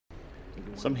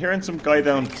So I'm hearing some guy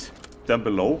down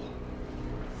below.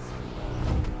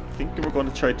 I think we're going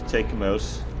to try to take him out.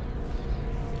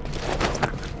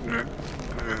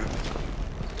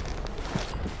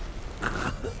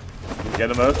 Get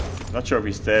him out. Not sure if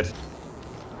he's dead.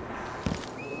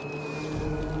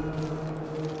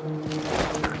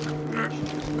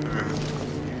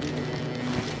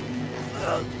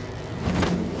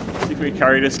 See if we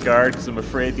carry this guard, because I'm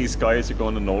afraid these guys are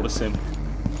going to notice him.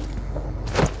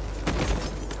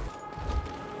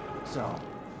 So,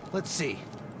 let's see.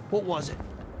 What was it?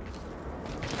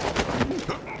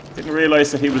 Didn't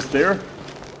realize that he was there.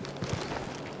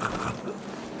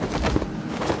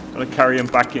 Gonna carry him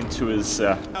back into his.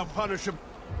 I'll punish him.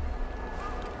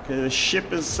 Okay, the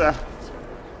ship is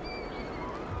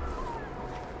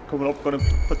coming up. Gonna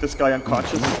put this guy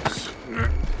unconscious.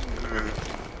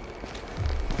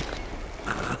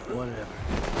 Whatever.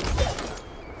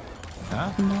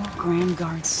 More Grand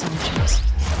Guard soldiers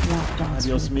walked on.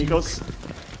 Adios, amigos.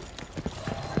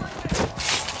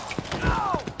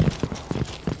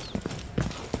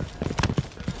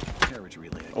 Carriage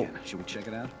relay again. Should we check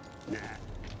it out? Nah.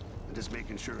 I'm just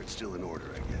making sure it's still in order,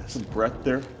 I guess. Some breath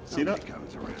there. See that?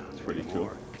 Comes around. It's pretty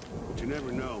cool. But you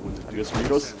never know when the Adios, dude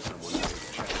amigos. sends someone there to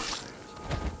check upstairs.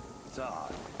 It's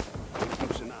odd. He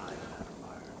keeps an eye on that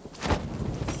fire.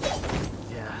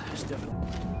 Yeah, there's definitely.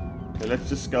 Okay, let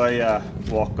this guy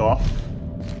walk off.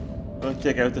 I'm gonna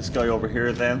take out this guy over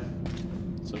here then.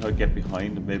 So I'll get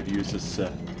behind and maybe use this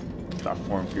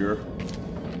platform here.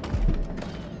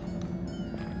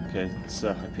 Okay, it's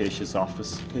Hypatia's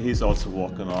office. Okay, he's also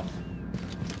walking off.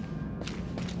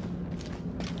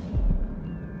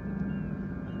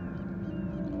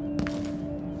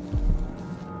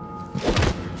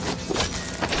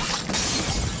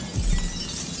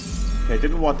 Okay,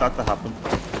 didn't want that to happen.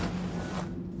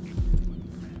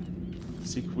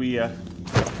 See if we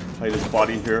hide his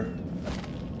body here.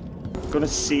 Gonna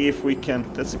see if we can.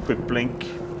 Let's equip Blink.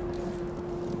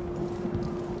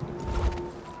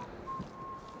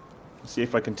 See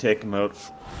if I can take him out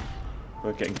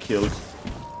without getting killed.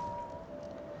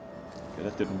 Okay,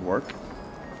 that didn't work.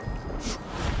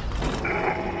 Grand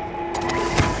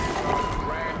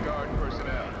Guard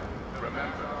personnel,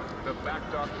 remember, the back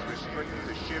dock is restricted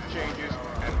to shift changes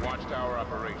and watchtower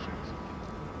operations.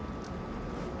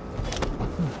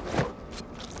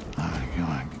 Oh,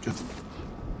 God,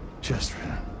 just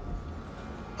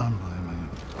unbelievable.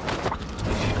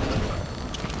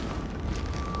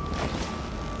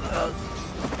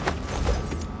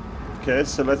 Okay,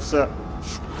 so let's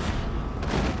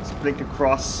blink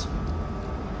across.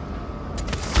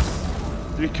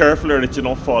 Be careful there that you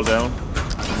don't fall down.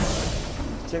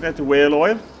 Take out the whale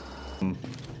oil.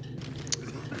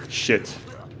 Shit.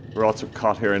 We're also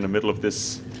caught here in the middle of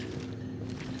this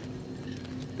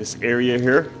area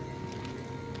here.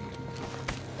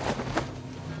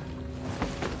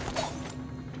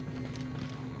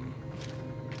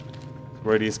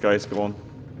 Where are these guys going?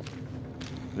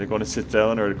 Are they going to sit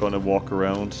down or are they going to walk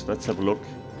around? Let's have a look.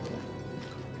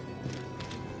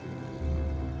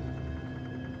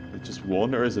 Is it just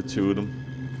one or is it two of them?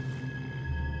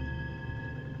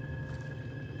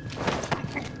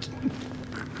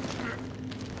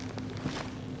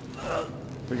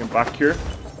 Bring him back here.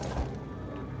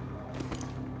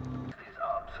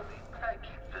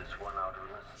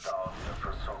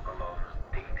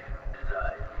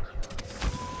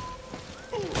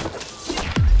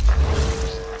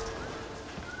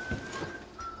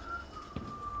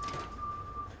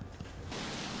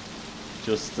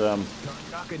 Just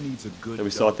Arkane needs a good that we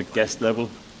saw at the guest level.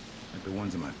 like the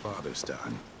ones in my father's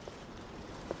time.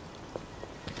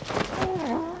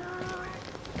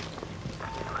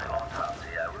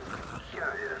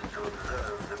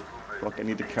 Fuck, I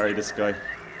need to carry this guy.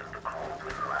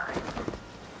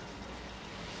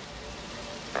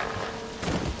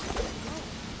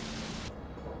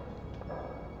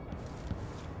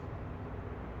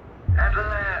 At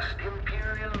last,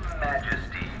 Imperial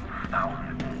Majesty,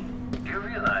 found. You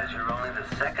realize you're only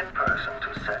the second person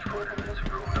to set foot in this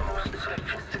room, the most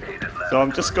sophisticated lab. So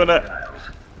I'm just gonna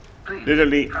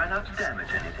literally Try not to damage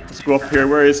anything. let's go up here.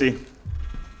 Where is he?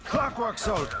 Clockwork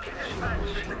soldier.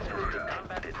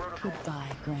 Goodbye,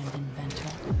 Grand Inventor.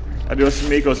 Adios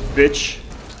amigos, bitch.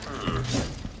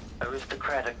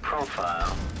 Aristocratic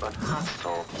profile, but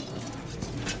hostile.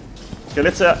 Okay,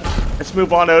 let's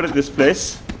move on out of this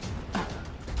place.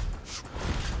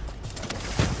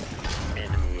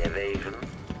 Enemy evasion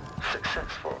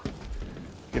successful.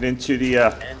 Get into the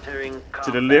Entering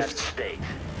to the combat lift. state.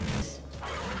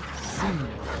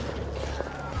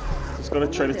 Just gonna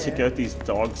try to take out these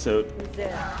dogs out.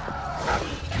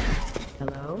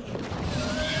 Hello?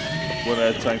 one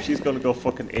at a time. She's gonna go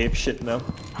fucking ape shit now.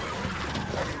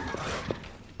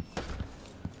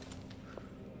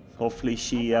 Hopefully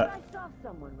she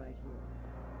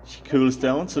cools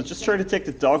down. So just try to take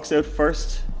the dogs out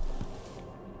first.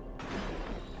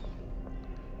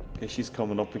 Okay, she's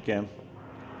coming up again.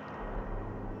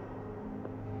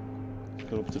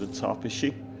 Go up to the top, is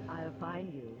she? I'll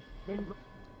find you. Then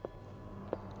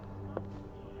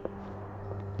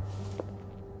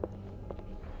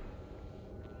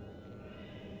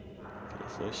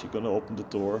So is she gonna open the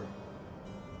door?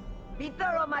 be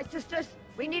thorough, my sisters.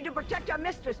 We need to protect our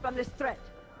mistress from this threat.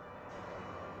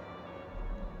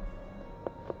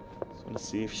 Just wanna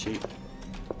see if she...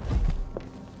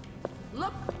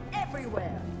 Look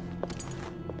everywhere.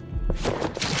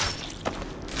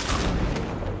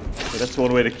 Okay, that's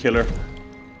one way to kill her.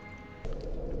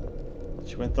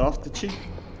 She went off, did she?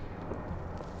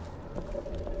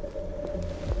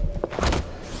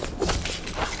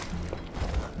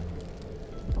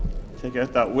 Take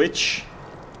out that witch.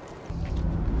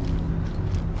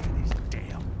 These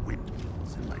damn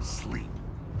windmills in my sleep.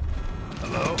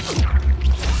 Hello?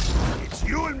 It's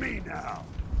you and me now.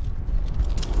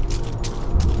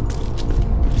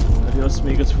 Adios,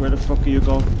 amigos. Where the fuck are you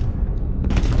going?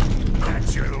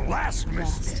 That's your last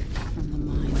mistake. From the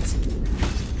mines.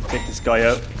 Take this guy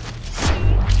out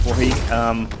before he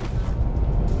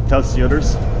tells the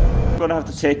others. I'm gonna have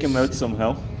to take him out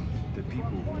somehow. The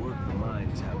people who work the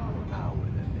mines have more power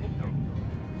than they know.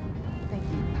 Thank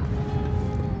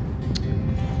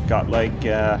you. Got like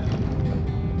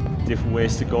different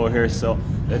ways to go here, so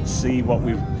let's see how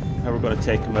we're gonna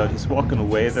take him out. He's walking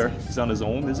away there. He's on his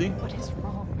own, is he? What is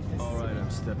wrong with this? All right,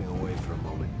 I'm stepping away for a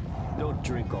moment. Don't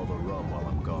drink all the rum while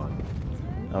I'm gone.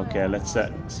 Okay, let's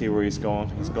see where he's going.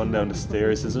 He's going down the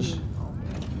stairs, is it?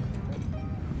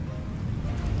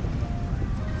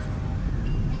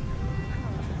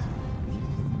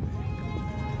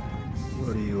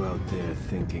 What are you out there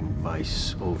thinking,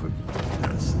 vice over?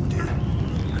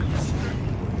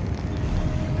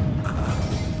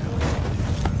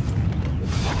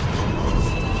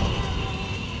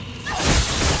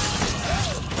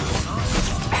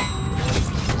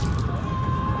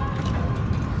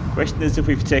 Question is if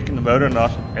we've taken them out or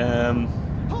not.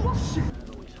 I've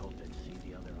always hoped I'd see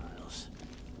the other isles.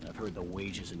 I've heard the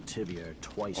wages in Tibia are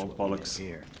twice Oh, what we bollocks. have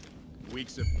here.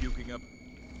 Weeks of puking up.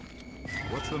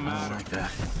 What's the matter? Like that.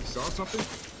 Saw something?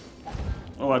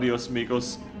 Oh, adios,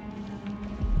 amigos.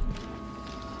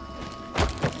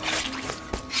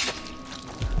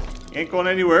 Ain't going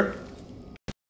anywhere.